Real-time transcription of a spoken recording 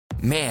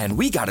Man,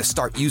 we gotta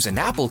start using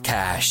Apple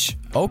Cash.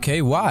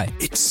 Okay, why?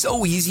 It's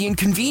so easy and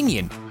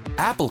convenient.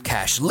 Apple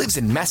Cash lives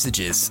in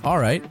messages. All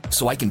right.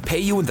 So I can pay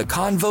you in the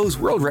convos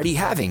we're already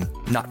having,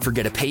 not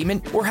forget a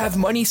payment, or have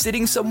money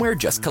sitting somewhere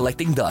just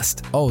collecting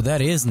dust. Oh, that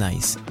is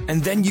nice.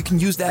 And then you can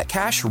use that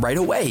cash right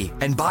away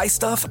and buy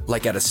stuff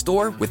like at a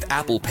store with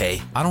Apple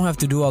Pay. I don't have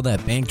to do all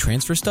that bank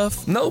transfer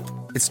stuff? Nope,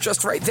 it's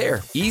just right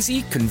there.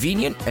 Easy,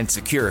 convenient, and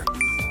secure.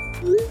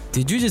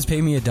 Did you just pay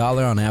me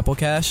 $1 on Apple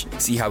Cash?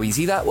 See how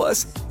easy that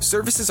was?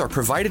 Services are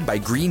provided by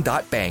Green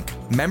Dot Bank.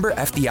 Member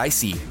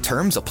FDIC.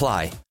 Terms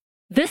apply.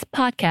 This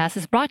podcast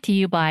is brought to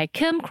you by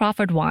Kim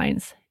Crawford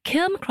Wines.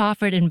 Kim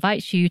Crawford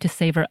invites you to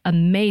savor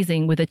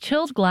amazing with a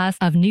chilled glass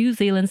of New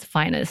Zealand's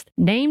finest,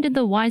 named in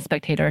the Wine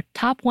Spectator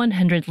Top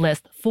 100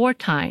 list 4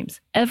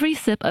 times. Every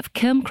sip of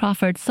Kim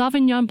Crawford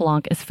Sauvignon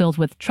Blanc is filled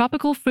with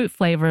tropical fruit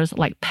flavors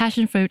like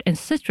passion fruit and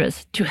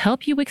citrus to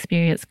help you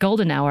experience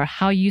golden hour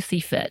how you see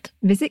fit.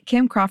 Visit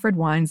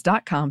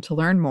KimCrawfordWines.com to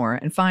learn more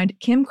and find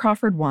Kim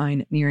Crawford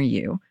Wine near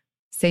you.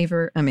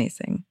 Savor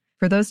amazing.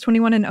 For those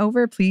 21 and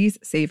over, please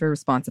savor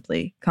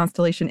responsibly.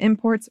 Constellation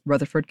Imports,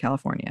 Rutherford,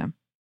 California.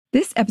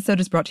 This episode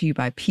is brought to you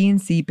by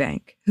PNC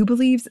Bank, who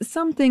believes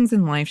some things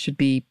in life should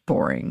be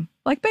boring,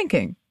 like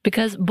banking.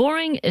 Because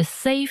boring is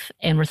safe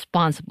and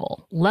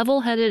responsible,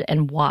 level-headed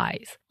and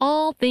wise.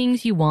 All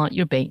things you want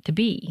your bank to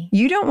be.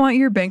 You don't want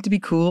your bank to be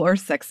cool or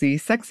sexy.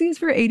 Sexy is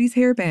for 80s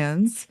hair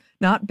bands,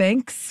 not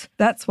banks.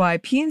 That's why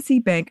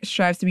PNC Bank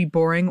strives to be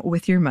boring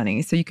with your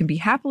money so you can be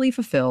happily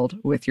fulfilled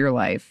with your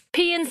life.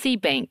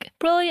 PNC Bank,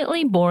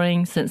 brilliantly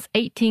boring since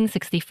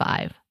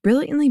 1865.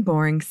 Brilliantly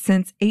Boring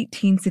Since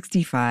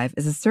 1865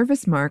 is a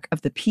service mark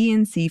of the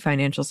PNC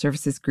Financial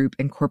Services Group,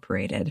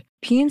 Incorporated.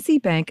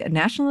 PNC Bank, a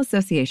National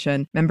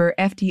Association, member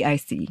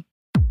FDIC.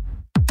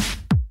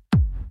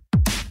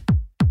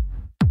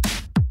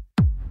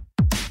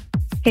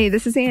 Hey,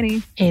 this is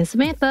Annie. And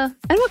Samantha.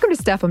 And welcome to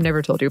Stuff I've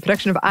Never Told You, a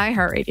production of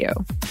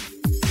iHeartRadio.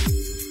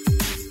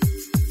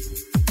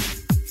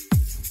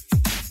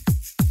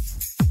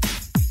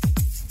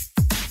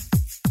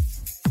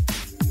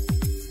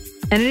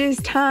 And it is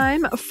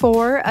time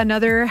for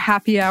another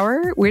happy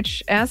hour,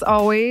 which, as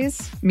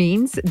always,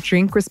 means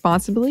drink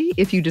responsibly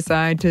if you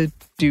decide to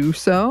do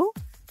so.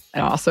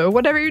 And also,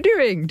 whatever you're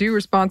doing, do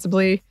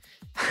responsibly.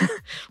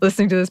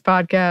 Listening to this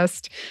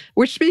podcast,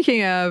 which,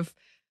 speaking of,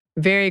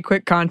 very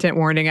quick content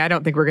warning. I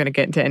don't think we're going to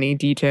get into any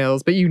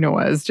details, but you know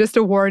us. Just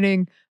a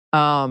warning.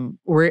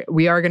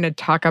 We are going to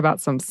talk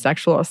about some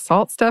sexual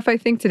assault stuff, I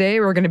think, today.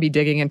 We're going to be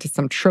digging into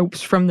some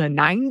tropes from the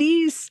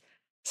 90s.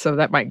 So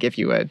that might give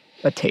you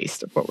a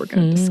taste of what we're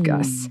going to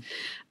discuss.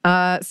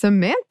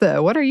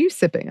 Samantha, what are you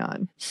sipping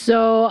on?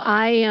 So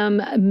I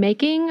am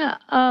making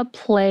a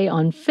play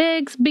on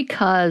figs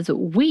because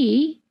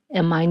we,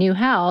 in my new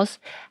house,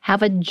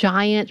 have a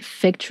giant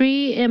fig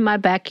tree in my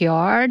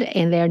backyard,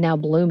 and they're now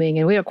blooming,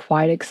 and we are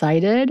quite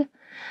excited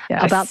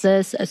about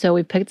this. So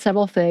we picked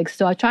several figs.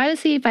 So I try to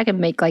see if I can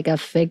make like a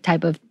fig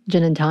type of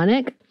gin and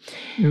tonic.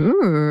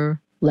 Ooh.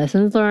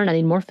 Lessons learned. I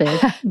need more fig.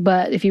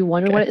 But if you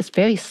wonder what it's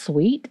very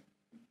sweet.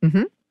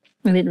 Mm-hmm.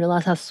 I didn't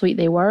realize how sweet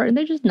they were. And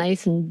they're just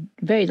nice and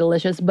very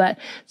delicious. But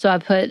so I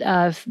put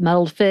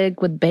muddled fig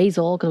with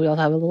basil, because we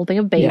also have a little thing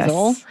of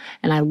basil. Yes.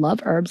 And I love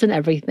herbs and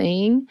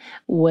everything,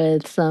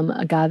 with some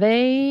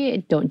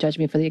agave. Don't judge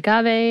me for the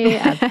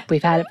agave.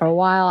 We've had it for a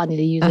while. I need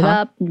to use it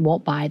up.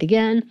 Won't buy it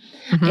again.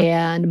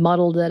 And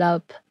muddled it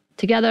up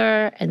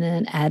together, and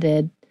then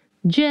added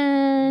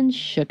gin,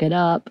 shook it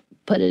up,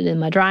 put it in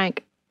my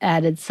drink,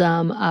 added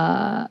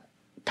some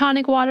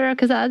tonic water,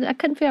 because I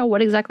couldn't figure out what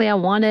exactly I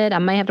wanted. I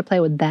might have to play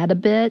with that a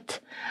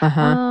bit.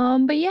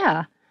 But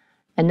yeah.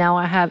 And now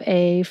I have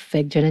a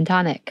fig gin and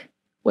tonic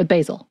with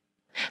basil.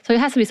 So it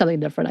has to be something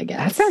different, I guess.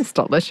 That sounds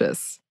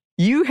delicious.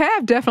 You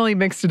have definitely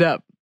mixed it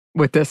up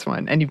with this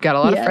one. And you've got a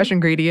lot of fresh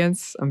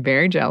ingredients. I'm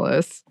very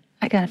jealous.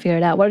 I got to figure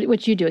it out.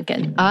 What you do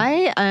again?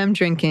 I am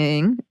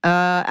drinking,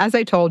 as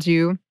I told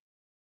you,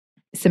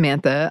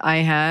 Samantha, I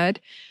had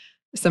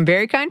some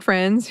very kind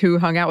friends who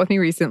hung out with me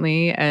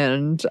recently,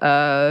 and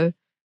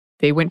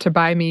they went to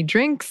buy me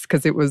drinks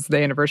because it was the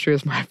anniversary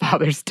of my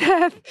father's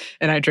death.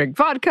 And I drank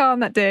vodka on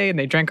that day, and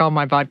they drank all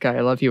my vodka. I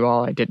love you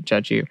all. I didn't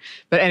judge you.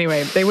 But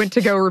anyway, they went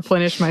to go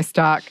replenish my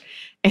stock,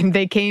 and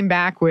they came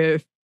back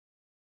with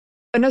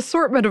an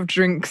assortment of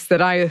drinks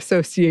that I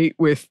associate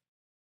with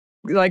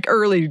like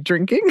early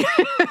drinking.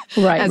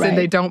 As in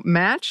they don't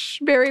match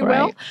very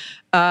well.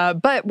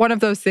 But one of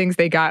those things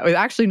they got was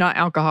actually not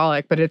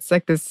alcoholic, but it's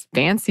like this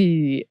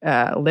fancy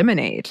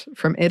lemonade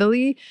from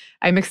Italy.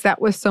 I mixed that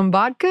with some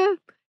vodka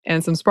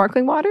and some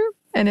sparkling water,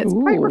 and it's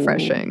quite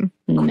refreshing.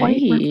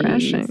 Quite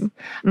refreshing.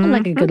 I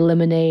like a good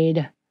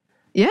lemonade.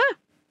 Yeah.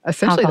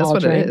 Essentially, that's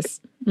what it is.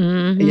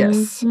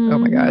 Yes. Oh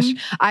my gosh.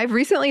 I've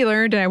recently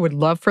learned, and I would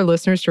love for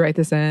listeners to write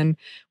this in.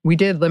 We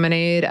did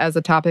lemonade as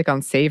a topic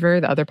on Savor,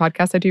 the other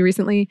podcast I do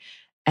recently.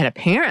 And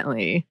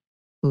apparently,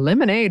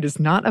 lemonade is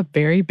not a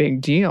very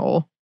big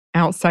deal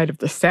outside of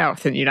the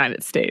South in the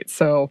United States.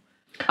 So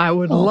I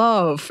would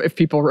love if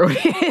people wrote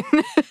in.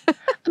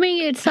 I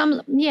mean,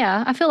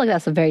 I feel like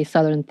that's a very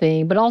Southern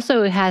thing, but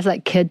also it has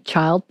that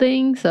kid-child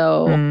thing.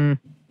 So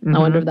I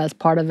wonder if that's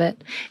part of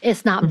it.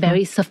 It's not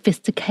very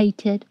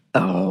sophisticated.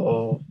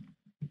 Oh,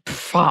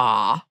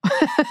 fa.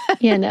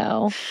 And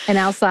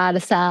outside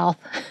of South,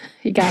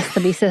 you got to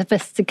be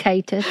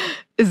sophisticated.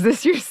 Is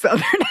this your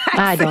Southern accent?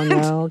 I don't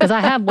know, because I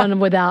have one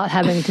without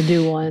having to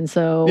do one.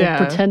 So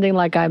pretending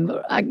like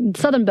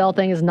Southern Belle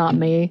thing is not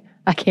me.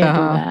 I can't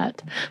do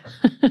that.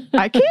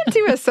 I can't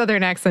do a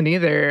Southern accent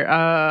either.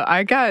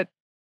 I got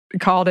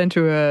called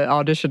into an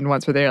audition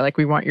once where they're like,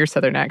 "We want your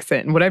Southern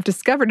accent." And what I've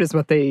discovered is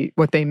what they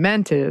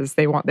meant is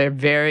they want their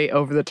very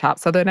over the top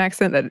Southern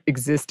accent that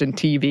exists in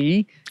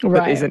TV,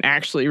 but isn't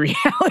actually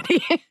reality.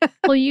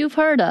 Well, you've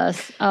heard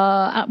us.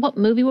 What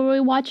movie were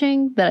we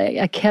watching that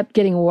I kept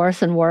getting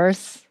worse and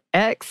worse?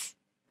 X.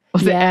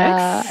 Was it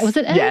X? Was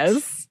it X?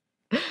 Yes.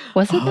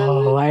 Was it?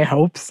 Oh, I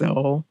hope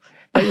so.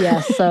 But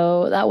yes,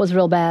 so that was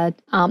real bad.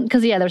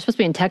 Because they're supposed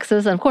to be in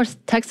Texas, and of course,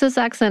 Texas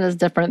accent is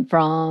different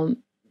from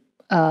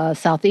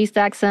Southeast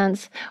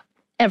accents.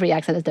 Every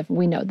accent is different.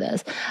 We know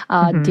this.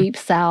 Deep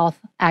South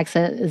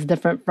accent is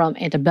different from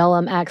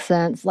antebellum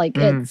accents. Like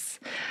it's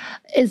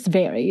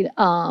varied.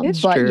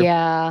 It's but true.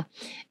 Yeah,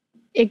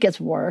 it gets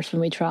worse when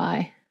we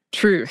try.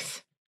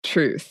 Truth.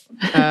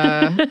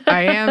 I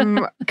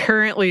am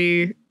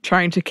currently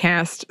trying to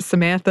cast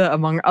Samantha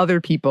among other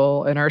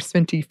people in our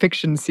Sminty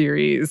fiction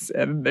series,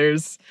 and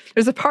there's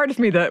a part of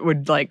me that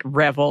would like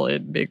revel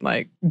in being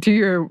like, do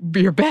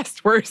your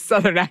best worst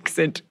Southern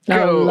accent.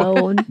 Go.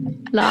 Oh,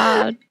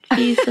 Lord,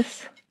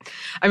 Jesus.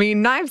 I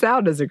mean, Knives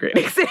Out is a great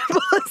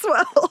example as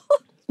well.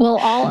 Well,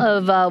 all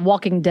of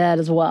Walking Dead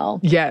as well.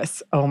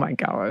 Yes. Oh my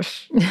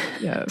gosh.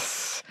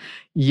 Yes.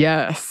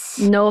 Yes.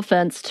 No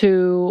offense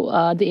to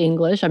the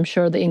English. I'm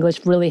sure the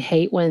English really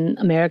hate when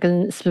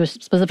Americans,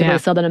 specifically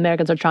Southern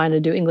Americans, are trying to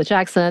do English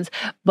accents.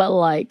 But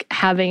like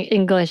having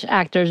English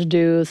actors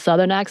do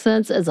Southern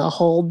accents is a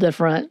whole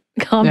different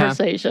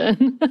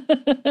conversation.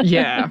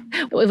 Yeah.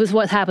 It was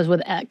what happens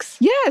with X.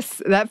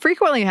 Yes, that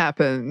frequently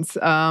happens.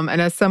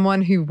 And as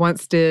someone who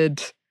once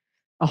did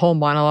a whole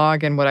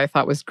monologue in what I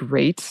thought was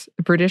great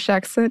British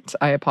accent,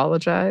 I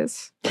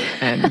apologize.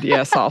 And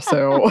yes,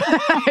 also,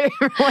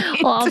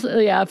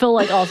 I feel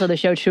like also the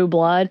show True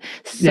Blood,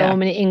 so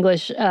many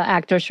English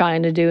actors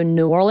trying to do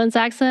New Orleans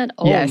accent.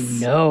 Oh,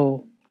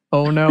 no.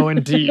 Oh, no,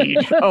 indeed.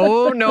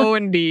 Oh, no,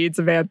 indeed,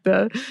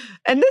 Samantha.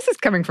 And this is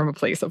coming from a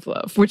place of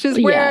love, which is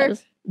where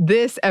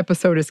this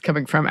episode is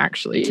coming from,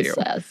 actually, too.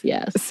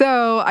 Yes.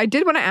 So I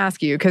did want to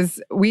ask you, because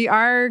we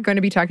are going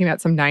to be talking about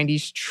some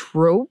 90s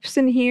tropes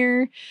in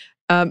here.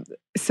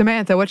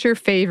 Samantha, what's your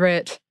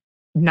favorite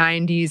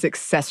 90s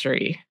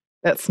accessory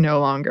that's no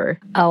longer?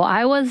 Oh,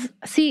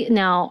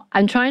 now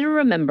I'm trying to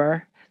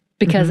remember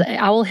because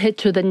I will hit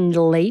to the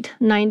late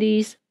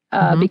 90s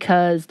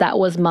because that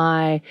was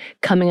my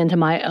coming into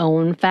my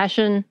own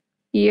fashion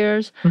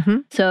years.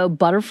 So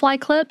butterfly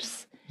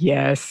clips.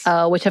 Yes.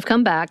 Which have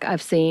come back,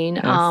 I've seen.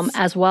 Yes.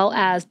 As well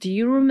as, do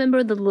you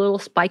remember the little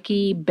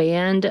spiky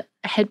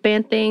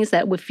headband things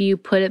that if you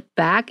put it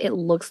back, it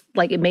looks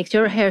like it makes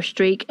your hair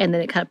streak and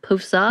then it kind of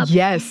poofs up?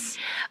 Yes.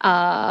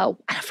 I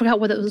forgot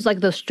what it was,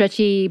 like those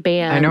stretchy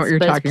bands. I know what you're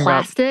talking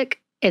about. It's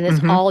plastic and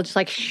it's all just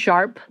like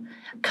sharp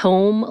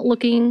comb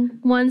looking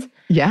ones.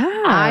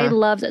 Yeah. I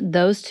loved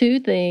those two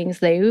things.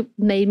 They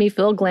made me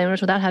feel glamorous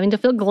without having to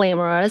feel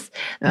glamorous.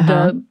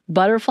 The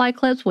butterfly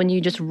clips, when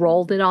you just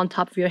rolled it on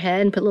top of your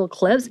head and put little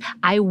clips,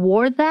 I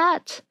wore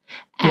that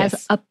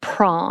as a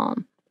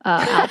prom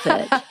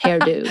outfit,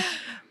 hairdo.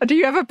 Do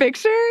you have a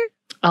picture?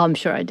 Oh, I'm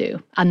sure I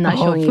do. I'm not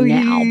showing you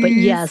now, but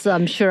yes,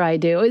 I'm sure I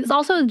do. It's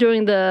also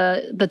during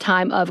the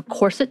time of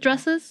corset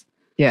dresses.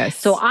 Yes.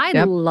 So I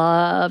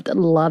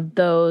loved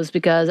those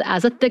because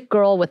as a thick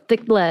girl with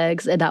thick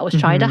legs and I was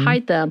trying to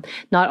hide them,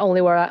 not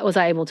only was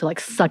I able to like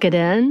suck it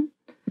in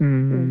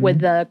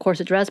with the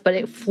corset dress, but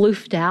it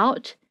floofed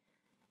out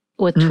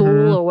with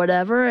tulle or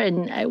whatever,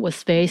 and it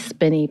was very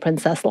spinny,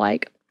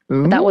 princess-like.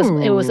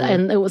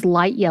 It was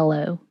light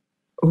yellow.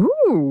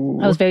 Ooh.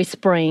 It was very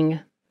spring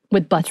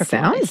with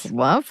butterflies. Sounds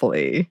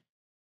lovely.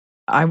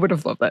 I would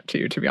have loved that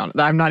too, to be honest.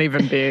 I'm not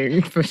even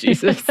being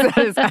facetious. That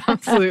is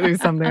absolutely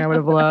something I would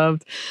have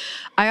loved.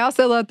 I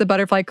also love the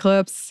butterfly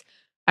clips.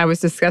 I was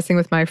discussing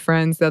with my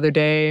friends the other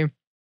day.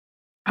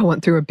 I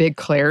went through a big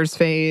Claire's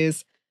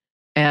phase,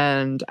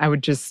 and I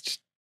would just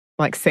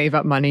like save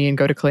up money and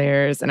go to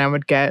Claire's, and I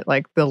would get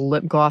like the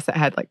lip gloss that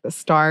had like the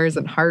stars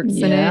and hearts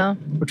in it,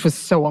 which was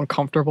so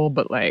uncomfortable,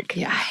 but like...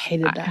 Yeah, I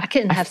hated that. I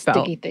couldn't have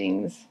sticky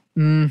things.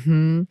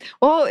 Well,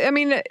 I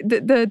mean,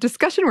 the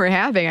discussion we're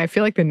having, I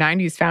feel like the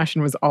 90s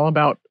fashion was all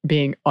about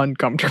being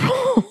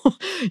uncomfortable.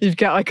 You've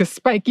got like a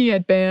spiky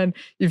headband.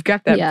 You've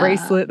got that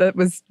bracelet that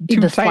was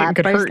too tight and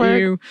could hurt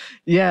you.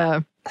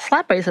 Yeah.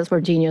 Flat bracelets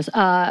were genius.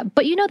 But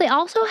they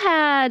also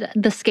had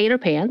the skater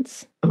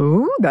pants.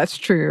 Oh, that's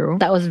true.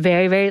 That was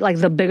very, very, like,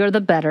 the bigger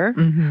the better.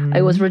 Mhm.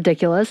 It was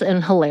ridiculous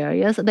and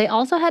hilarious. They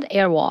also had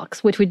Airwalks,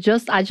 which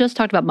I just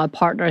talked about my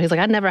partner. He's like,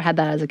 I never had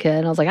that as a kid.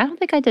 And I was like, I don't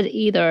think I did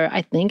either.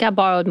 I think I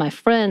borrowed my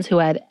friends who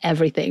had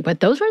everything.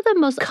 But those were the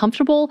most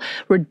comfortable,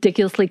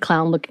 ridiculously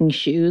clown-looking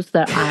shoes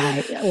that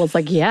I was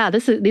like, yeah,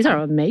 these are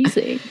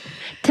amazing.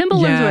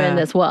 Timberlands were in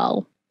as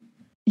well.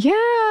 Yeah.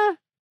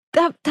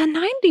 The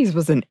 90s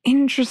was an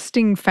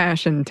interesting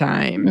fashion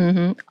time.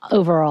 Mm-hmm.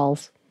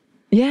 Overalls.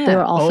 Yeah. They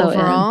were also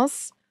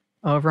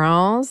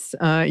Overalls.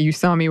 You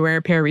saw me wear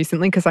a pair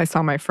recently because I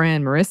saw my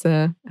friend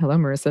Marissa. Hello,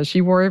 Marissa. She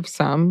wore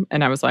some,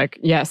 and I was like,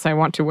 yes, I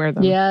want to wear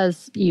them.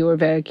 Yes, you were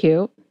very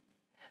cute.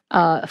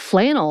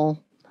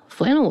 Flannel.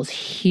 Flannel was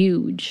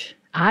huge.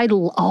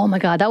 Oh my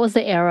God, that was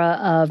the era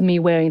of me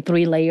wearing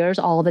 3 layers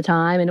all the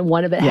time, and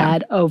one of it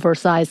had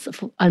oversized,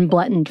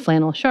 unbuttoned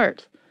flannel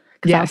shirts.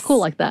 Because I was cool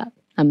like that.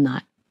 I'm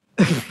not.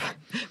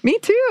 Me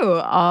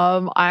too.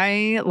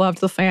 I loved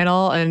the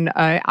flannel, and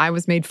I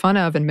was made fun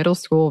of in middle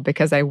school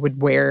because I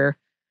would wear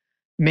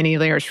many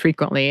layers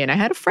frequently. And I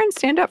had a friend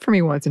stand up for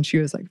me once, and she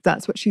was like,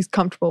 that's what she's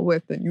comfortable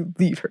with, and you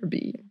leave her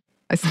be.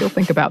 I still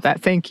think about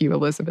that. Thank you,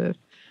 Elizabeth.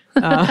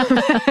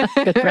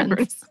 Good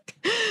friends.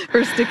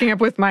 For sticking up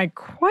with my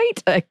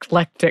quite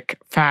eclectic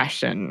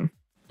fashion,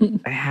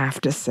 I have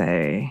to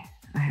say.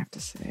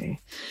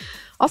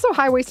 Also,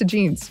 high-waisted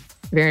jeans.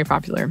 Very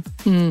popular.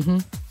 Mm-hmm.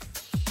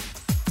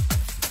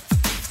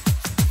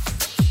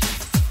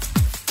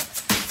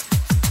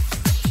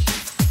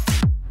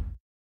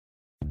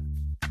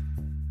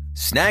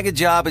 Snag a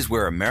Job is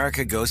where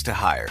America goes to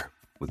hire,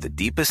 with the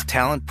deepest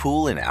talent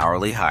pool in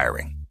hourly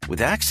hiring.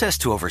 With access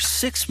to over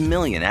 6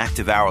 million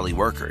active hourly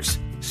workers,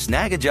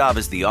 Snag a Job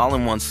is the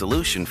all-in-one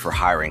solution for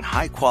hiring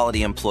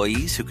high-quality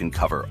employees who can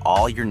cover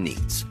all your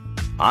needs.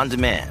 On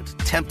demand,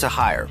 temp to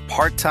hire,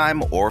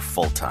 part-time or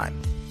full-time.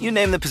 You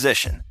name the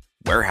position.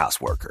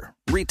 Warehouse worker,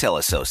 retail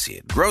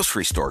associate,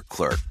 grocery store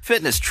clerk,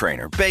 fitness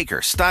trainer,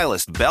 baker,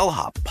 stylist,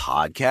 bellhop,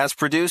 podcast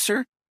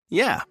producer.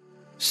 Yeah,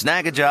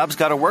 Snag a Job's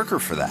got a worker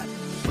for that.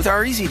 With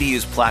our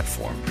easy-to-use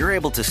platform, you're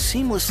able to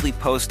seamlessly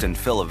post and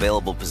fill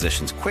available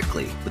positions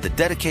quickly with a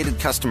dedicated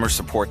customer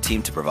support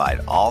team to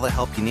provide all the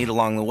help you need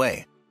along the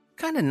way.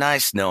 Kind of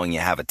nice knowing you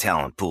have a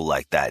talent pool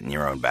like that in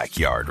your own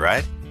backyard,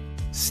 right?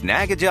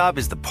 Snag a Job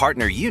is the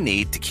partner you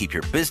need to keep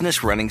your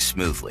business running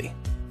smoothly.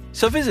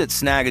 So visit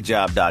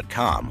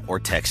snagajob.com or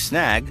text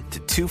snag to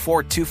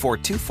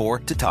 242424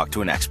 to talk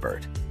to an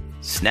expert.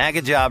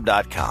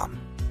 Snagajob.com,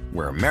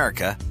 where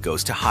America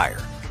goes to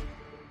hire.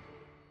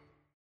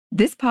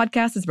 This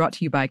podcast is brought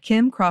to you by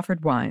Kim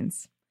Crawford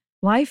Wines.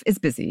 Life is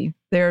busy.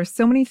 There are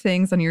so many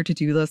things on your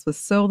to-do list with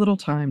so little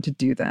time to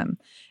do them.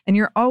 And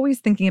you're always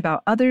thinking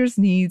about others'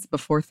 needs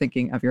before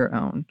thinking of your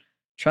own.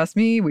 Trust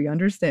me, we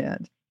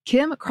understand.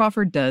 Kim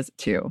Crawford does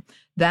too.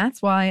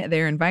 That's why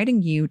they're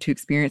inviting you to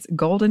experience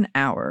Golden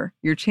Hour,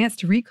 your chance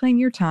to reclaim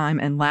your time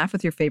and laugh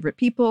with your favorite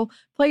people,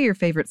 play your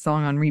favorite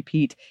song on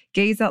repeat,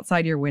 gaze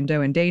outside your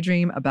window and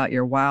daydream about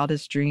your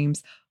wildest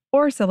dreams,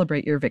 or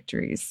celebrate your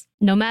victories.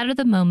 No matter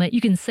the moment,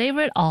 you can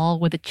savor it all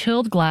with a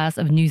chilled glass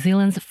of New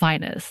Zealand's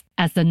finest.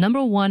 As the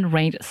 #1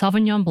 ranked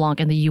Sauvignon Blanc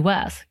in the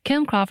U.S.,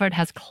 Kim Crawford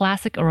has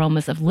classic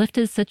aromas of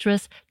lifted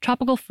citrus,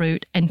 tropical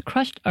fruit, and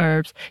crushed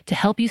herbs to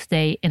help you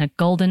stay in a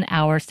golden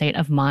hour state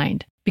of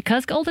mind.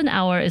 Because golden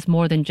hour is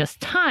more than just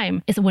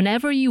time, it's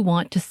whenever you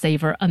want to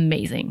savor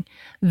amazing.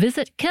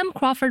 Visit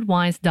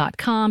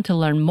KimCrawfordWines.com to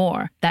learn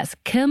more. That's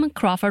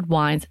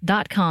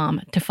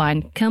KimCrawfordWines.com to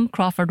find Kim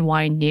Crawford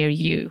wine near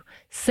you.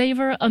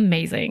 Savor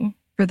amazing.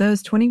 For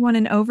those 21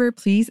 and over,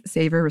 please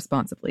savor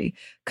responsibly.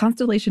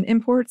 Constellation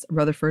Imports,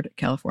 Rutherford,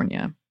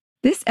 California.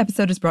 This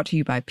episode is brought to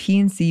you by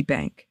PNC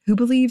Bank, who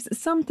believes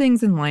some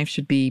things in life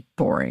should be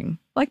boring,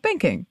 like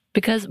banking.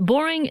 Because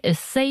boring is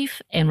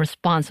safe and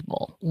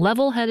responsible,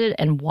 level-headed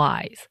and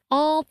wise.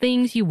 All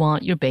things you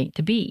want your bank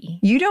to be.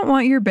 You don't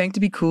want your bank to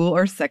be cool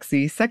or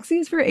sexy. Sexy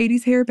is for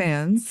 80s hair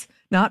bands,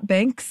 not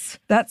banks.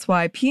 That's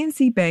why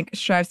PNC Bank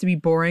strives to be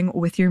boring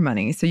with your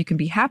money so you can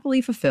be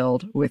happily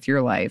fulfilled with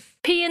your life.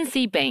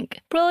 PNC Bank,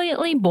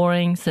 brilliantly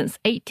boring since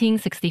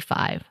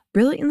 1865.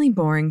 Brilliantly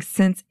Boring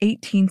Since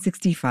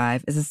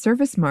 1865 is a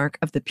service mark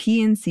of the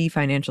PNC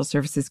Financial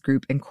Services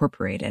Group,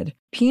 Incorporated.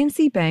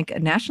 PNC Bank, a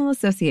National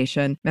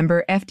Association,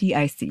 member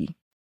FDIC.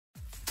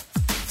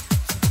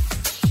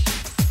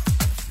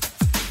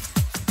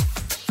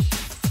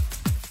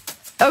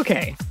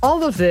 Okay,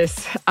 all of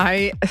this,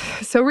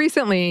 so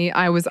recently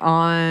I was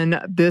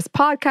on this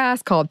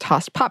podcast called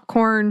Tossed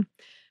Popcorn,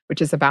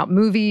 which is about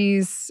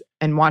movies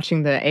and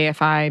watching the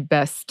AFI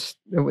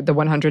the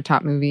 100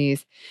 top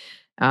movies.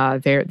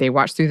 They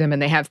watch through them,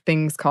 and they have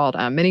things called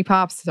mini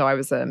pops. So I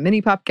was a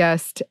mini pop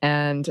guest,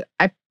 and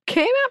I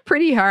came out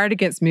pretty hard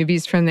against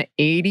movies from the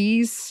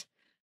 80s,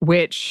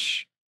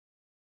 which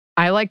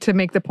I like to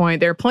make the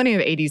point. There are plenty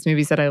of 80s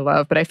movies that I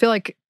love, but I feel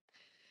like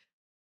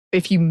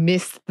if you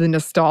missed the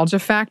nostalgia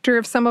factor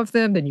of some of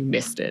them, then you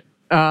missed it.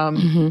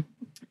 And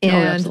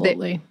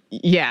absolutely.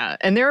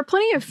 And there are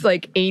plenty of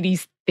like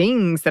 80s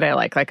things that I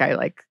like. Like I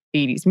like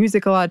 80s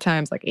music a lot of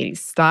times, like 80s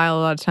style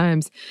a lot of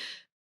times.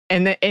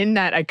 And in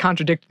that, I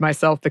contradicted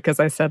myself because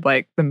I said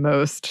like the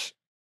most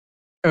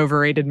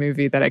overrated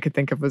movie that I could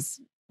think of was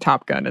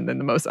Top Gun, and then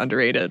the most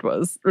underrated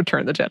was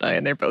Return of the Jedi,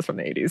 and they're both from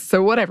the 80s.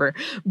 So whatever.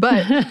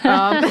 But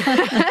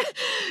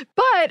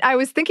but I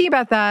was thinking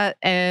about that,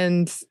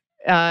 and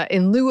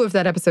in lieu of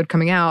that episode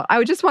coming out, I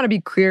would just want to be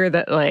clear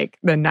that like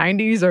the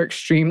 90s are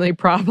extremely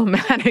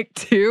problematic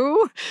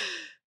too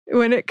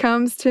when it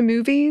comes to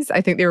movies.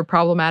 I think they were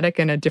problematic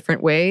in a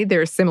different way.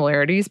 There are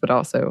similarities, but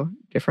also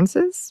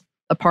differences.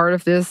 A part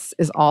of this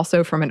is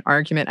also from an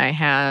argument I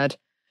had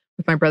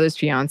with my brother's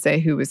fiance,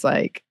 who was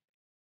like,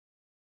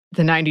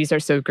 the 90s are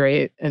so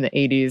great and the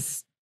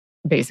 80s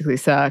basically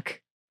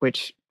suck,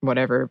 which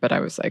whatever. But I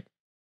was like,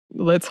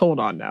 let's hold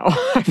on now.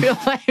 I feel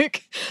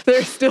like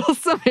there's still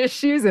some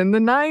issues in the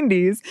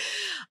 90s.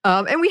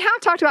 And we have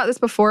talked about this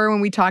before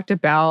when we talked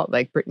about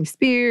like Britney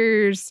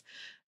Spears.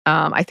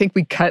 I think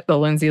we cut the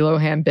Lindsay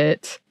Lohan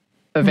bit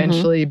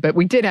eventually, but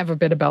we did have a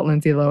bit about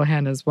Lindsay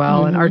Lohan as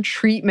well. And our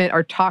treatment,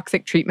 our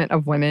toxic treatment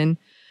of women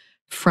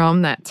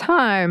from that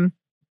time.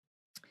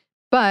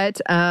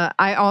 But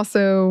I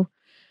also,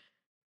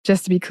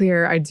 just to be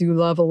clear, I do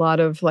love a lot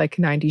of like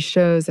 90s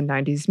shows and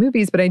 90s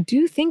movies, but I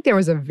do think there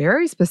was a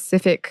very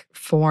specific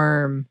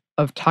form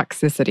of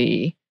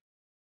toxicity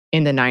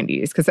in the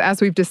 90s. Because as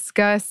we've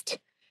discussed,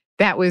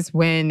 that was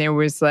when there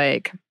was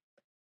like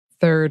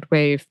third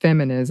wave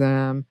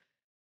feminism.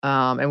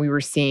 And we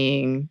were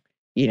seeing,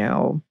 you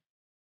know,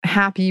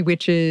 happy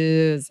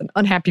witches and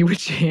unhappy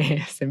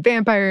witches and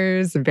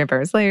vampire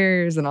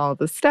slayers and all of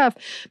this stuff.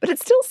 But it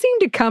still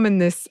seemed to come in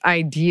this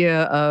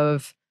idea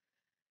of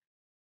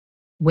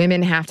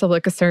women have to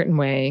look a certain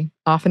way,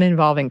 often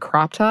involving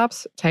crop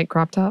tops, tight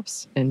crop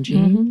tops and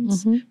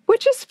jeans,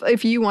 which is,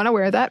 if you want to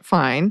wear that,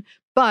 fine.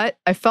 But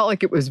I felt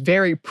like it was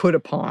very put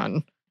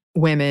upon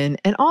women.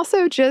 And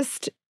also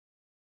just,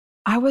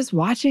 I was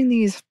watching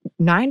these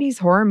 90s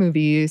horror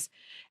movies,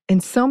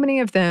 and so many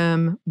of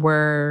them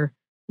were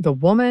the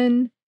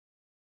woman,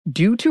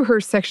 due to her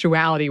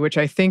sexuality, which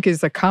I think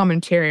is a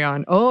commentary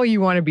on, oh,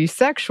 you want to be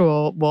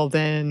sexual? Well,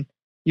 then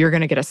you're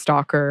going to get a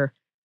stalker.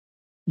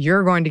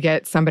 You're going to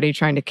get somebody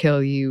trying to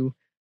kill you.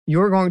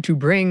 You're going to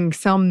bring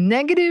some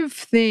negative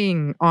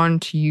thing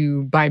onto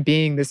you by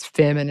being this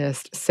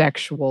feminist,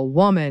 sexual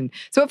woman.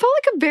 So it felt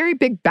like a very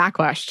big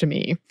backlash to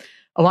me,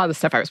 a lot of the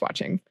stuff I was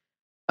watching,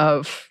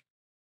 of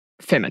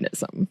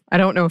feminism. I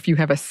don't know if you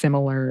have a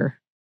similar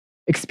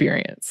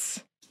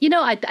experience. You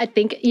know, I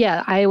think,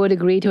 yeah, I would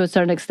agree to a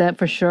certain extent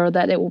for sure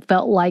that it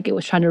felt like it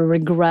was trying to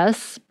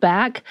regress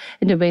back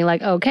into being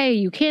like, okay,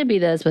 you can be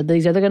this, but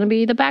these are going to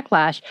be the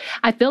backlash.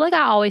 I feel like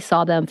I always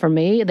saw them, for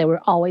me, they were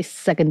always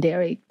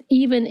secondary.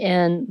 Even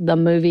in the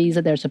movies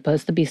that they're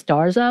supposed to be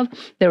stars of,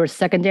 they were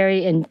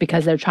secondary, and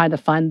because they're trying to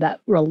find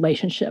that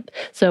relationship.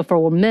 So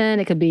for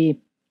men, it could be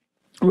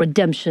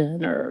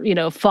redemption or, you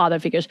know, father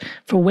figures.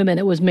 For women,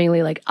 it was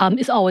mainly like,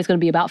 it's always going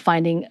to be about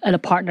finding a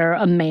partner,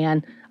 a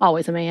man,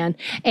 always a man,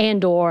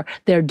 and or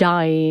they're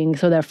dying,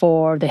 so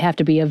therefore they have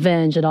to be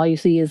avenged, and all you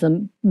see is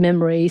the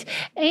memories,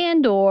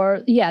 and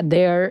or, yeah,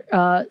 they're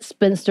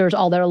spinsters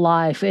all their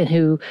life and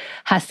who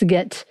has to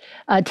get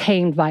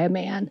tamed by a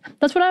man.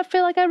 That's what I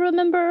feel like I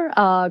remember.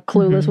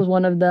 Clueless was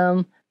one of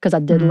them, because I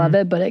did love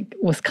it, but it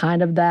was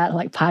kind of that,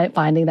 like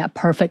finding that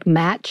perfect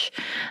match.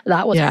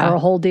 That was her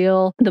whole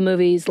deal. The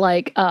movies,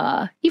 like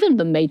even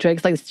The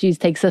Matrix, like she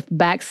takes a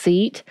back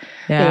seat.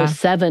 Yeah.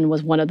 Seven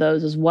was one of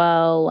those as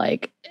well.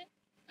 Like,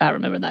 I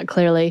remember that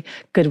clearly.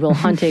 Good Will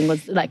Hunting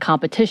was that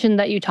competition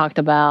that you talked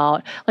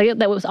about. Like,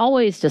 that was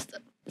always just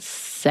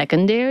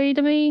secondary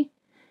to me.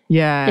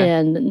 Yeah.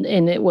 And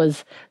it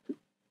was,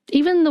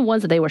 even the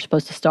ones that they were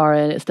supposed to star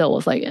in, it still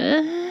was like,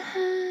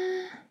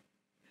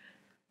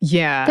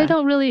 yeah. They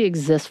don't really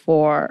exist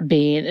for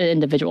being an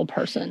individual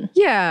person.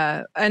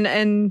 Yeah.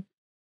 And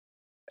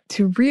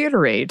to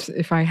reiterate,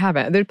 if I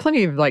haven't, there are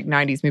plenty of like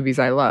 90s movies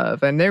I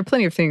love, and there are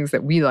plenty of things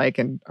that we like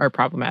and are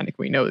problematic.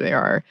 We know they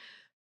are.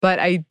 But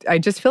I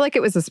just feel like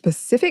it was a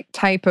specific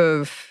type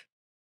of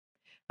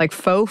like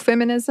faux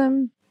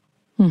feminism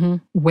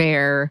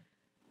where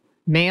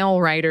male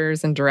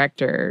writers and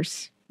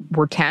directors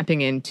were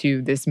tapping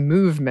into this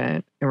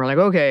movement, and we're like,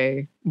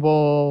 okay,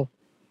 we'll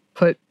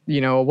put,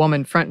 you know, a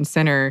woman front and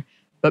center.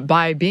 But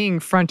by being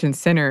front and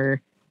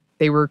center,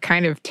 they were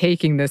kind of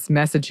taking this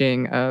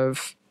messaging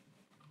of,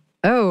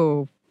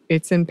 oh,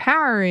 it's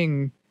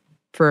empowering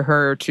for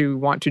her to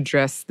want to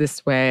dress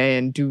this way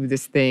and do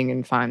this thing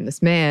and find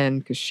this man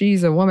because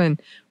she's a woman,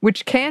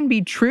 which can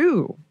be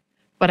true.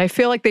 But I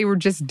feel like they were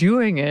just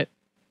doing it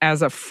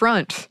as a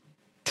front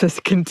to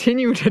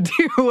continue to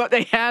do what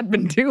they had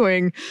been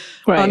doing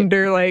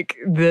under like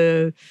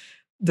the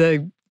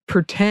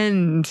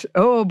pretend,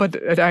 oh,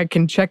 but I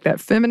can check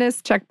that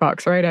feminist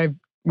checkbox, right?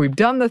 We've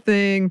done the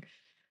thing.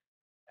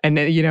 And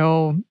then, you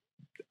know,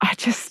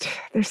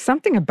 there's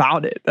something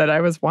about it that I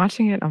was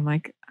watching it. I'm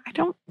like, I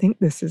don't think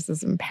this is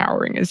as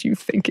empowering as you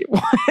think it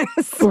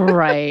was.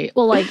 Right.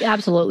 Well, like,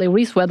 absolutely.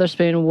 Reese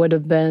Witherspoon would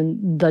have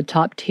been the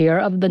top tier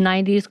of the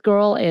 90s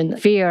girl, and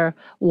Fear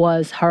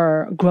was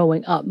her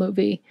growing up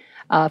movie.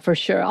 for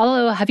sure.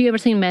 Although, have you ever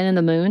seen Man in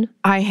the Moon?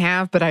 I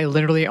have, but I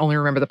literally only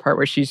remember the part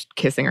where she's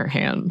kissing her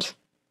hand.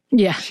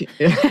 Yeah,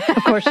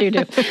 of course you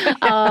do.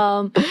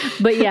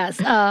 But yes,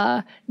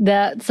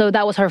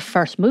 that was her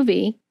first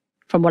movie,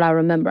 from what I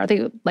remember. I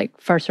think like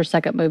first or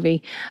second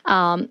movie,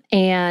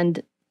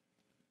 and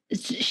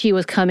she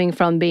was coming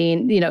from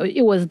being,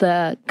 it was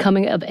the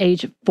coming of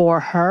age for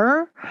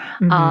her,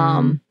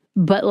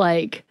 but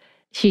like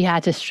she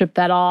had to strip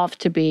that off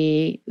to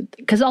be,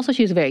 because also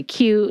she was very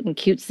cute and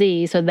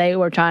cutesy, so they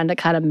were trying to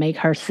kind of make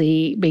her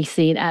be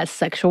seen as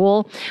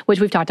sexual,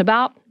 which we've talked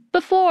about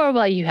before.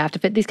 Well, you have to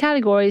fit these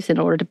categories in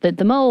order to fit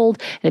the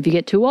mold. And if you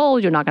get too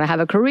old, you're not going to have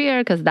a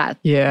career because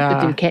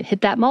if you can't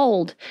hit that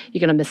mold, you're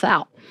going to miss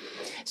out.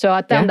 So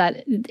I found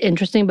that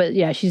interesting. But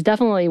yeah, she's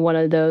definitely one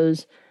of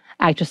those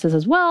actresses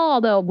as well,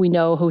 although we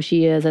know who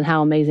she is and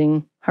how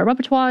amazing her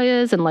repertoire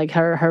is and like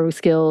her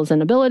skills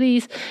and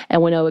abilities.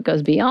 And we know it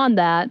goes beyond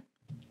that.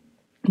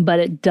 But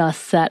it does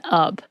set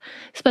up,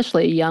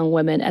 especially young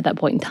women at that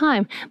point in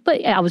time.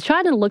 But I was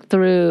trying to look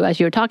through, as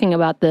you were talking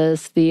about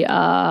this, the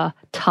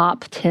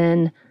top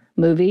 10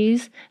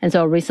 movies. And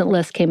so a recent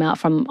list came out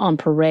on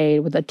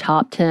Parade with the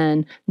top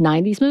 10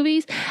 90s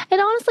movies.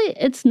 And honestly,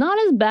 it's not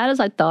as bad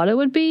as I thought it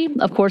would be.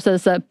 Of course,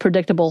 there's a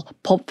predictable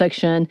Pulp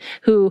Fiction,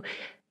 who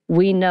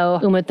we know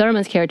Uma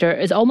Thurman's character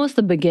is almost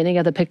the beginning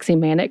of the Pixie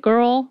Manic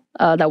Girl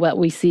that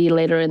we see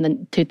later in the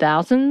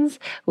 2000s,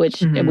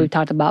 which we've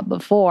talked about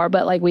before.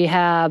 But like we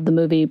have the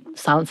movie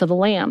Silence of the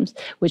Lambs,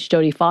 which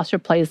Jodie Foster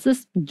plays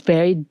this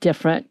very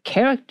different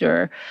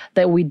character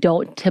that we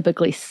don't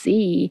typically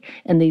see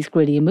in these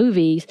gritty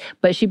movies.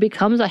 But she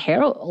becomes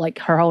like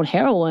her own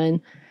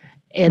heroine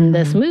in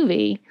this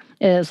movie.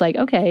 And it's like,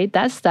 okay,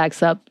 that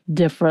stacks up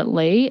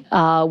differently.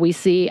 We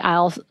see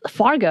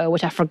Fargo,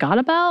 which I forgot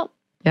about.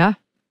 Yeah.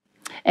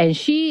 And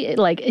she's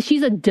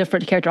a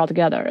different character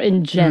altogether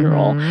in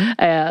general.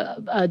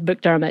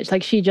 McDermott,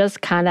 like she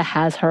just kind of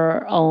has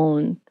her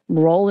own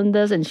role in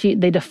this, and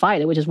they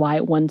defied it, which is why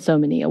it won so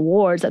many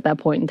awards at that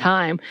point in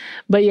time.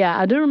 But yeah,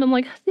 I do remember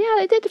like, yeah,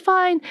 they did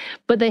define,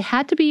 but they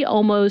had to be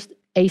almost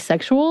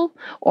asexual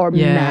or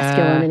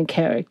masculine in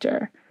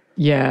character.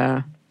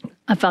 Yeah.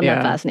 I found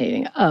that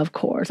fascinating, of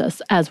course,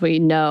 as we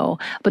know.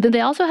 But then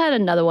they also had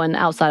another one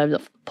outside of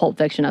the Pulp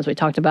Fiction, as we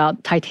talked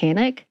about,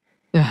 Titanic.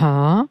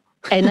 Uh-huh.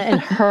 and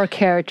her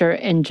character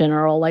in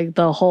general, like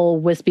the whole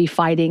wispy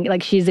fighting,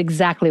 like she's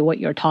exactly what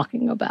you're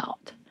talking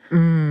about.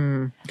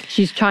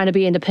 She's trying to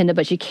be independent,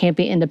 but she can't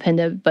be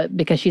independent. But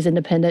because she's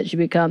independent, she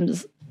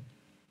becomes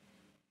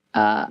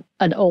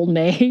an old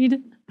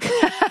maid.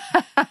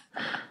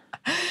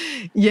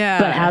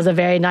 Yeah. But has a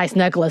very nice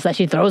necklace that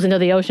she throws into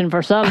the ocean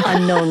for some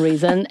unknown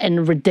reason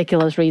and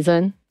ridiculous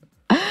reason.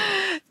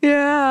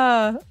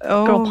 Yeah.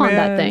 Oh, girl, pawn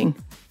that thing.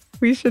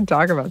 We should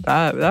talk about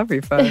that. That'd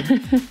be fun.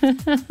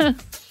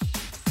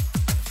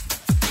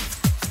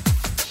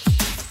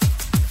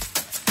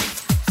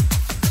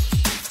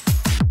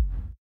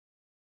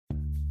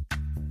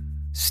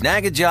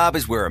 Snag a Job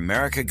is where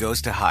America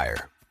goes to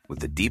hire, with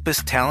the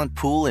deepest talent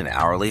pool in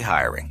hourly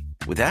hiring.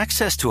 With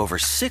access to over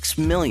 6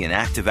 million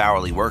active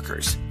hourly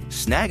workers,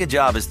 Snag a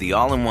Job is the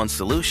all-in-one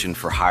solution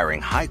for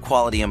hiring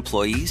high-quality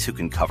employees who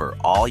can cover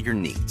all your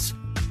needs.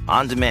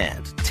 On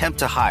demand, temp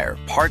to hire,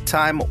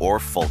 part-time or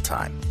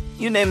full-time.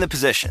 You name the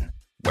position.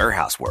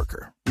 Warehouse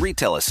worker,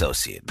 retail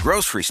associate,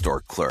 grocery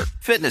store clerk,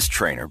 fitness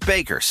trainer,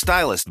 baker,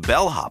 stylist,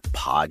 bellhop,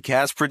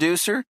 podcast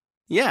producer.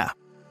 Yeah,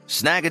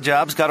 Snag a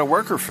Job's got a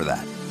worker for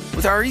that.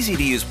 With our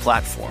easy-to-use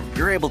platform,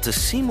 you're able to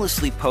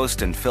seamlessly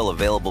post and fill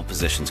available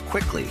positions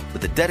quickly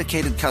with a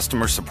dedicated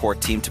customer support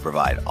team to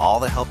provide all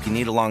the help you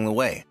need along the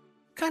way.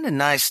 Kind of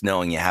nice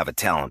knowing you have a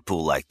talent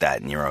pool like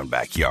that in your own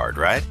backyard,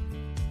 right?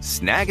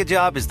 Snag a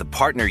Job is the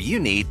partner you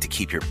need to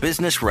keep your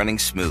business running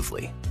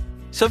smoothly.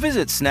 So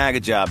visit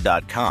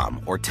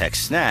snagajob.com or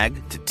text snag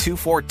to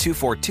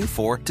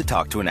 242424 to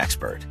talk to an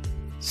expert.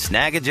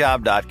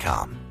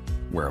 Snagajob.com,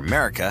 where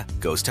America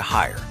goes to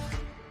hire.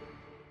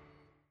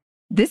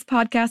 This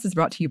podcast is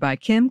brought to you by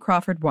Kim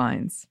Crawford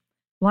Wines.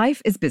 Life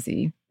is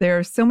busy. There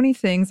are so many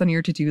things on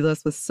your to-do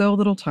list with so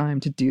little time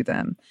to do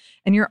them.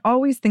 And you're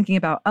always thinking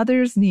about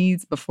others'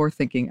 needs before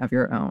thinking of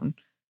your own.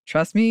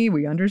 Trust me,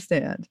 we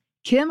understand.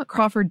 Kim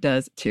Crawford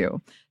does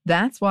too.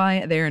 That's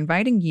why they're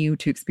inviting you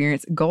to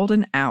experience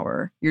Golden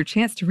Hour, your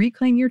chance to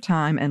reclaim your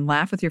time and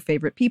laugh with your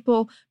favorite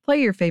people,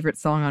 play your favorite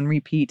song on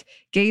repeat,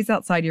 gaze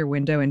outside your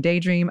window and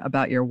daydream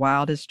about your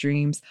wildest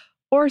dreams,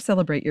 or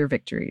celebrate your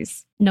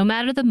victories. No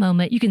matter the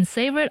moment, you can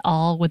savor it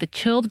all with a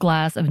chilled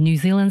glass of New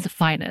Zealand's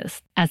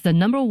finest. As the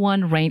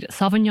 #1 ranked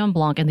Sauvignon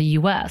Blanc in the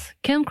U.S.,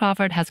 Kim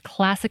Crawford has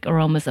classic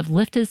aromas of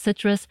lifted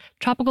citrus,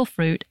 tropical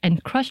fruit,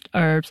 and crushed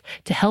herbs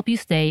to help you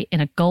stay in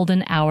a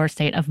golden hour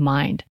state of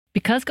mind.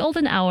 Because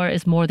golden hour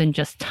is more than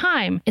just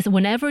time, it's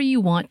whenever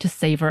you want to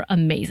savor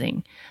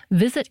amazing.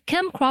 Visit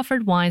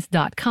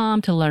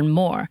KimCrawfordWines.com to learn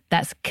more.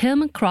 That's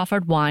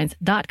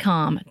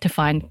KimCrawfordWines.com to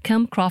find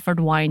Kim Crawford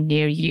wine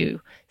near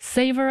you.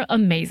 Savor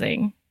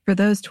amazing. For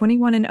those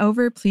 21 and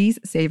over, please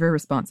savor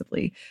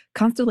responsibly.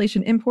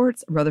 Constellation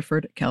Imports,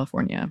 Rutherford,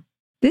 California.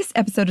 This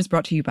episode is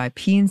brought to you by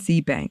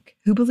PNC Bank,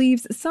 who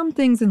believes some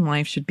things in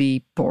life should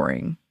be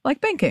boring, like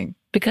banking.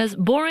 Because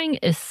boring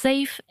is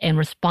safe and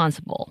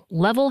responsible,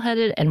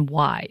 level-headed and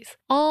wise.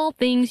 All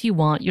things you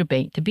want your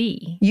bank to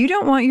be. You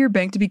don't want your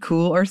bank to be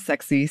cool or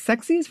sexy.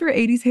 Sexy is for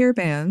 80s hair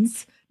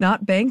bands,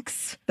 not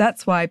banks.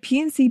 That's why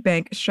PNC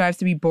Bank strives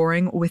to be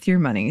boring with your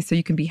money so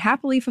you can be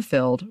happily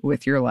fulfilled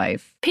with your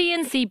life.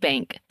 PNC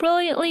Bank,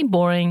 brilliantly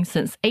boring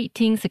since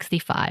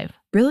 1865.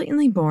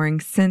 Brilliantly Boring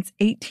Since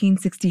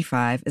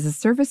 1865 is a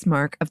service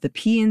mark of the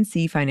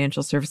PNC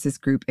Financial Services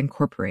Group,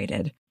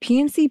 Incorporated.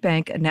 PNC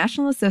Bank, a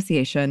National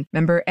Association,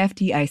 member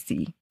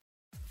FDIC.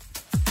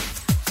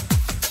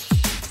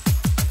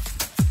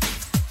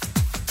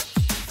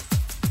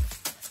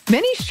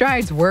 Many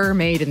strides were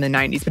made in the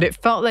 90s, but it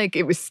felt like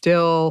it was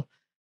still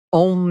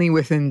only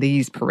within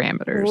these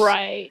parameters.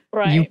 Right.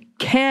 You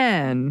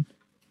can...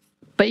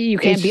 But you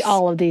can't be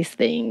all of these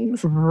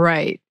things.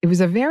 Right. It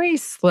was a very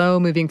slow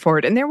moving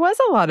forward. And there was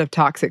a lot of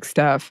toxic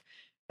stuff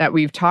that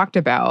we've talked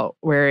about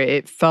where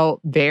it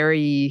felt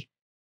very,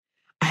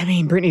 I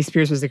mean, Britney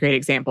Spears was a great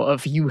example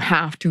of you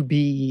have to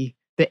be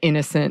the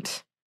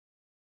innocent,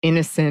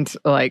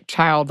 like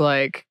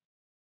childlike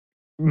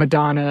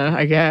Madonna,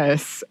 I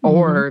guess,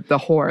 or the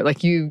whore.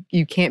 Like you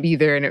can't be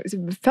there. And it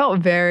felt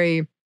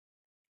very...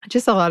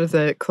 Just a lot of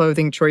the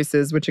clothing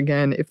choices, which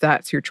again, if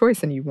that's your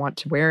choice and you want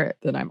to wear it,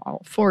 then I'm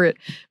all for it.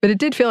 But it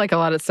did feel like a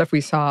lot of stuff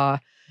we saw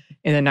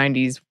in the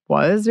 90s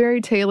was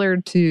very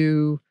tailored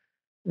to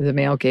the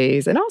male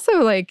gaze. And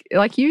also, like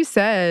you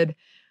said,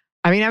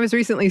 I mean, I was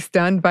recently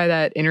stunned by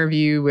that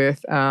interview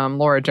with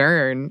Laura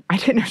Dern. I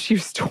didn't know she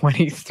was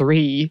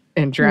 23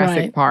 in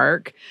Jurassic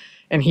Park,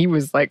 and he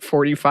was like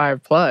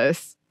 45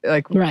 plus.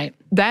 Like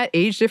that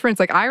age difference.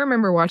 Like I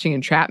remember watching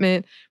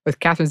Entrapment with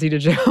Catherine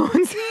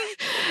Zeta-Jones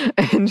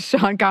and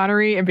Sean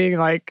Connery and being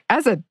like,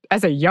 as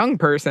a young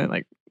person,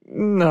 like,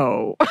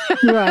 no.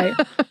 Right.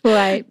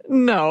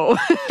 No.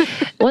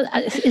 Well,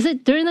 is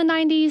it during the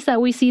 90s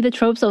that we see the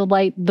tropes of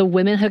like the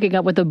women hooking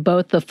up with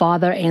both the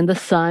father and the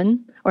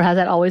son? Or has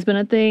that always been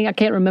a thing? I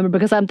can't remember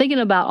because I'm thinking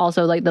about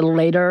also like the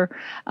later,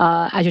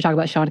 as you talk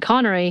about Sean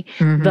Connery,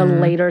 the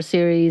later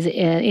series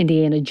in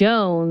Indiana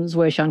Jones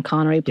where Sean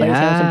Connery plays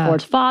Harrison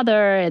Ford's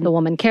father and the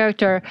woman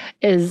character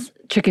is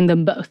tricking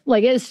them both.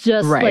 Like it's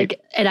just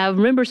like, and I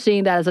remember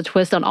seeing that as a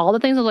twist on all the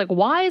things. I was like,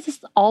 why is this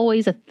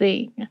always a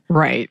thing?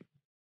 Right.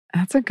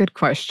 That's a good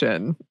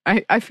question.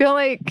 I feel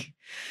like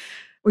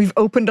we've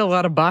opened a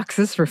lot of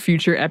boxes for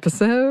future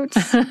episodes.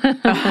 And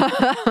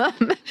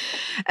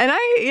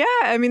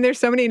I mean, there's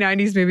so many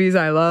 90s movies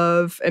I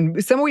love.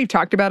 And some we've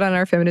talked about on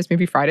our Feminist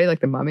Movie Friday, like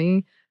The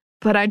Mummy.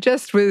 But I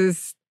just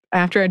was,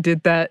 after I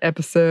did that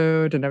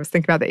episode, and I was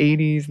thinking about the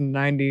 80s and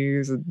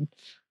 90s, and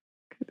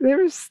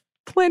there was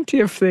plenty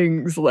of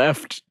things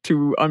left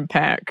to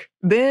unpack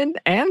then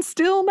and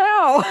still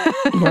now.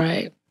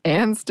 Right.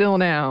 And still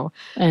now.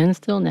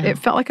 It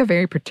felt like a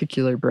very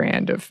particular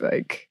brand of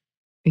like,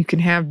 you can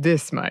have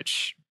this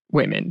much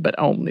women, but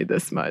only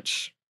this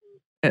much.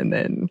 And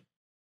then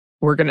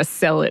we're going to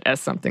sell it as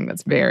something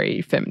that's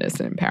very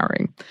feminist and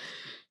empowering.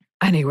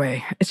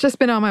 Anyway, it's just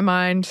been on my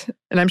mind,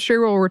 and I'm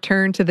sure we'll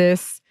return to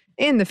this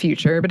in the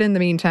future. But in the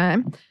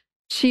meantime,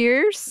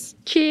 cheers.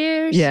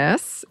 Cheers.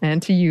 Yes,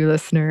 and to you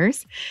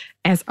listeners.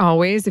 As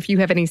always, if you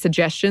have any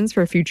suggestions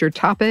for future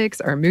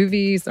topics or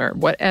movies or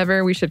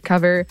whatever we should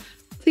cover,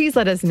 please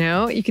let us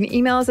know. You can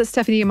email us at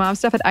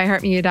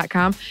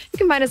stephaniemomstuff@iheartmedia.com. You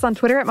can find us on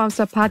Twitter at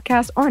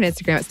momstuffpodcast or on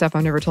Instagram at Stuff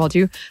I've Never Told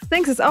You.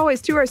 Thanks as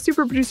always to our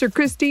super producer,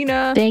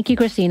 Christina. Thank you,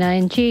 Christina,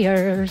 and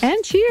cheers.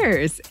 And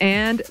cheers.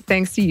 And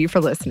thanks to you for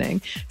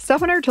listening.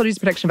 Stuff I Never Told You is a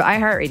production of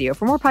iHeartRadio.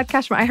 For more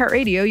podcasts from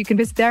iHeartRadio, you can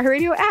visit the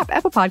iHeartRadio app,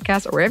 Apple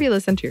Podcasts, or wherever you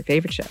listen to your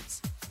favorite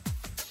shows.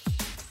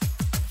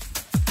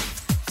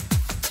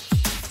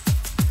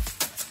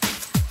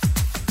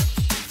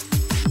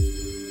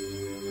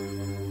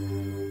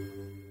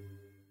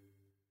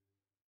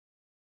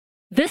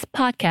 This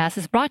podcast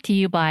is brought to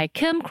you by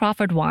Kim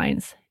Crawford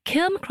Wines.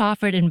 Kim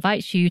Crawford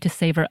invites you to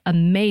savor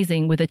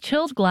amazing with a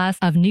chilled glass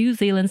of New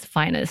Zealand's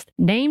finest,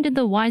 named in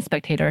the Wine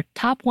Spectator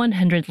Top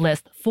 100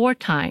 list 4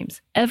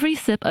 times. Every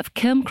sip of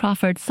Kim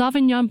Crawford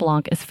Sauvignon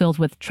Blanc is filled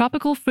with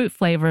tropical fruit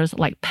flavors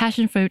like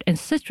passion fruit and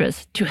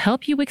citrus to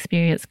help you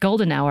experience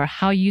golden hour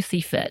how you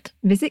see fit.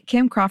 Visit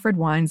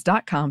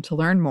KimCrawfordWines.com to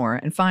learn more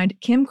and find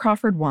Kim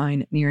Crawford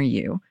Wine near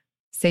you.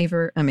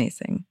 Savor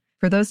amazing.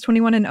 For those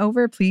 21 and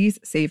over, please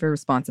savor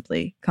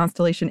responsibly.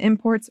 Constellation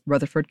Imports,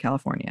 Rutherford,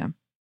 California.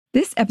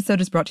 This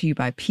episode is brought to you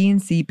by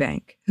PNC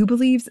Bank, who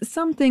believes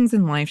some things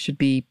in life should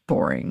be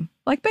boring,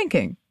 like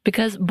banking.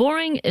 Because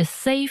boring is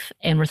safe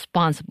and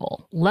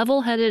responsible,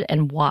 level-headed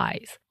and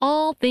wise.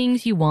 All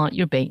things you want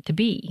your bank to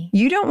be.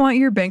 You don't want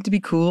your bank to be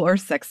cool or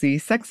sexy.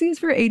 Sexy is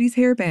for 80s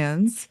hair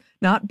bands,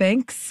 not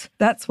banks.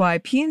 That's why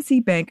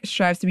PNC Bank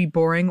strives to be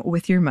boring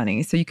with your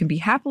money so you can be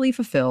happily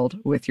fulfilled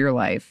with your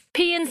life.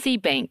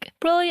 PNC Bank,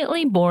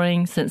 brilliantly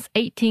boring since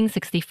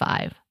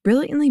 1865.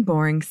 Brilliantly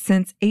Boring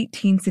Since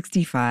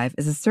 1865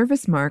 is a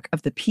service mark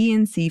of the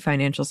PNC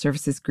Financial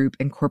Services Group,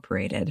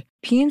 Incorporated.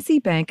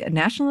 PNC Bank, a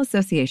National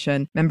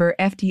Association, member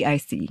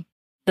FDIC.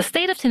 The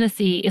state of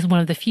Tennessee is one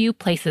of the few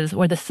places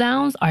where the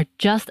sounds are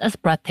just as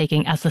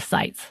breathtaking as the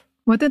sights.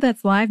 Whether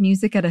that's live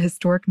music at a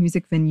historic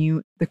music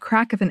venue, the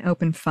crack of an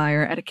open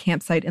fire at a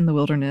campsite in the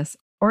wilderness,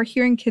 or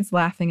hearing kids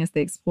laughing as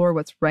they explore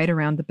what's right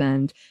around the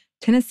bend,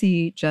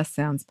 Tennessee just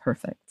sounds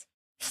perfect.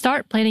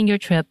 Start planning your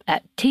trip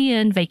at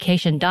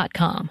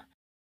tnvacation.com.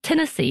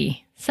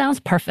 Tennessee sounds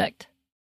perfect.